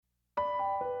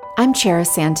I'm Charis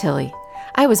Santilli.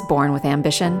 I was born with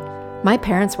ambition. My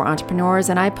parents were entrepreneurs,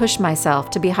 and I pushed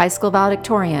myself to be high school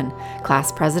valedictorian,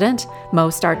 class president,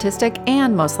 most artistic,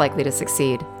 and most likely to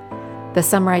succeed. The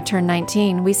summer I turned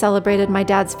 19, we celebrated my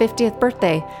dad's 50th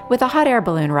birthday with a hot air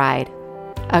balloon ride.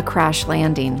 A crash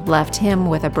landing left him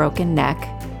with a broken neck,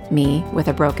 me with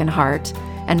a broken heart,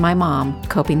 and my mom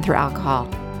coping through alcohol.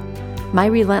 My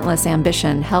relentless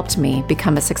ambition helped me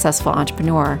become a successful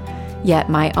entrepreneur, yet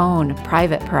my own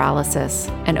private paralysis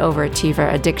and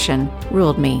overachiever addiction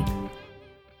ruled me.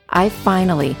 I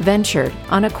finally ventured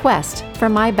on a quest for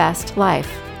my best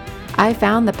life. I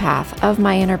found the path of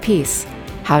my inner peace,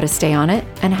 how to stay on it,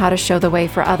 and how to show the way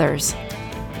for others.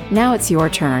 Now it's your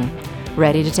turn.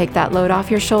 Ready to take that load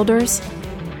off your shoulders?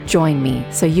 Join me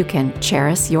so you can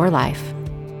cherish your life.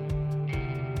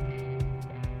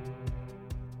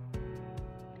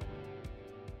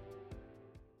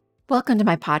 Welcome to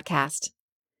my podcast.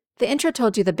 The intro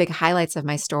told you the big highlights of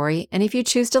my story, and if you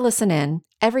choose to listen in,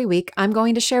 every week I'm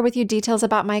going to share with you details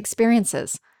about my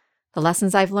experiences, the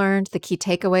lessons I've learned, the key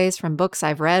takeaways from books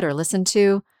I've read or listened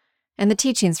to, and the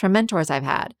teachings from mentors I've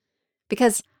had.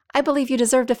 Because I believe you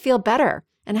deserve to feel better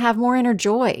and have more inner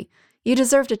joy. You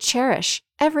deserve to cherish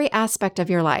every aspect of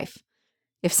your life.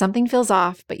 If something feels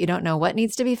off, but you don't know what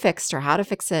needs to be fixed or how to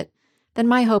fix it, then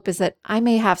my hope is that I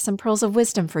may have some pearls of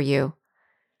wisdom for you.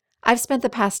 I've spent the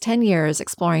past 10 years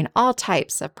exploring all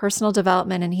types of personal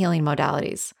development and healing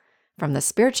modalities, from the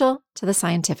spiritual to the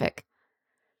scientific.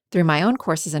 Through my own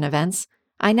courses and events,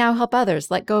 I now help others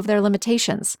let go of their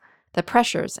limitations, the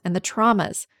pressures and the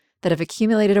traumas that have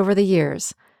accumulated over the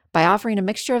years by offering a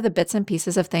mixture of the bits and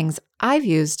pieces of things I've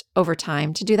used over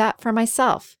time to do that for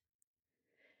myself.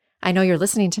 I know you're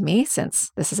listening to me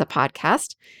since this is a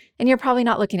podcast, and you're probably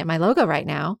not looking at my logo right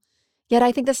now. Yet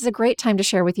I think this is a great time to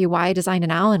share with you why I designed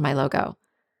an owl in my logo.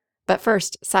 But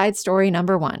first, side story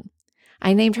number 1.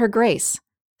 I named her Grace,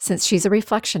 since she's a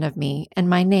reflection of me, and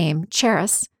my name,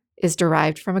 Charis, is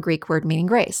derived from a Greek word meaning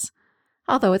grace,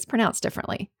 although it's pronounced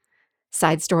differently.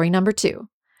 Side story number 2.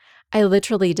 I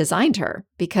literally designed her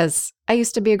because I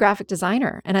used to be a graphic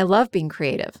designer, and I love being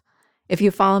creative. If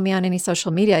you follow me on any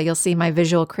social media, you'll see my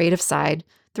visual creative side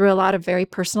through a lot of very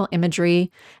personal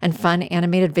imagery and fun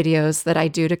animated videos that I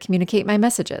do to communicate my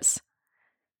messages.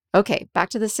 Okay, back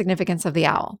to the significance of the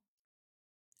owl.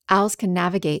 Owls can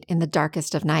navigate in the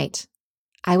darkest of night.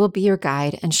 I will be your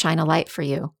guide and shine a light for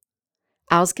you.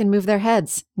 Owls can move their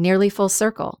heads nearly full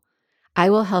circle. I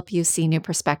will help you see new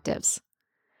perspectives.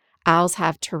 Owls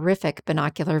have terrific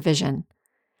binocular vision.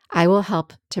 I will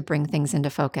help to bring things into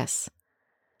focus.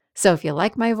 So if you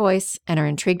like my voice and are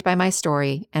intrigued by my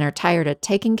story and are tired of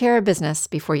taking care of business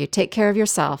before you take care of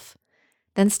yourself,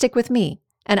 then stick with me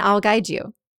and I'll guide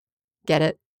you. Get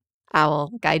it?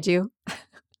 Owl guide you?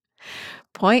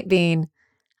 Point being,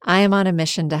 I am on a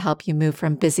mission to help you move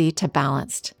from busy to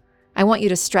balanced. I want you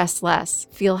to stress less,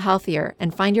 feel healthier,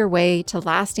 and find your way to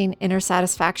lasting inner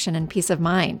satisfaction and peace of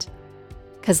mind.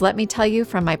 Because let me tell you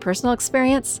from my personal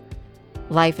experience,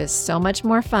 life is so much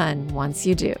more fun once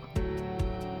you do.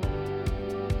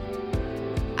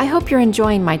 I hope you're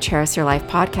enjoying my Cherish Your Life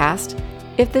podcast.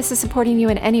 If this is supporting you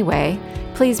in any way,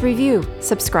 please review,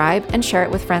 subscribe, and share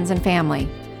it with friends and family.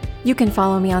 You can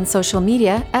follow me on social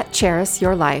media at Cherish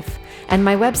Your Life, and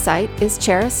my website is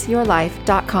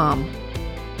cherishyourlife.com.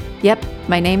 Yep,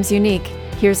 my name's unique.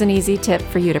 Here's an easy tip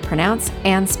for you to pronounce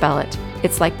and spell it.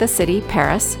 It's like the city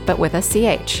Paris, but with a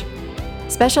CH.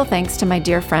 Special thanks to my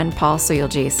dear friend Paul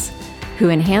Suyulgis, who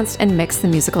enhanced and mixed the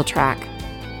musical track.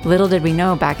 Little did we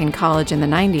know back in college in the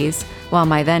 90s, while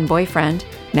my then boyfriend,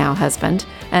 now husband,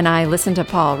 and I listened to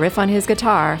Paul riff on his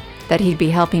guitar, that he'd be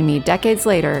helping me decades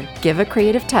later give a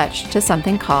creative touch to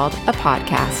something called a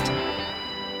podcast.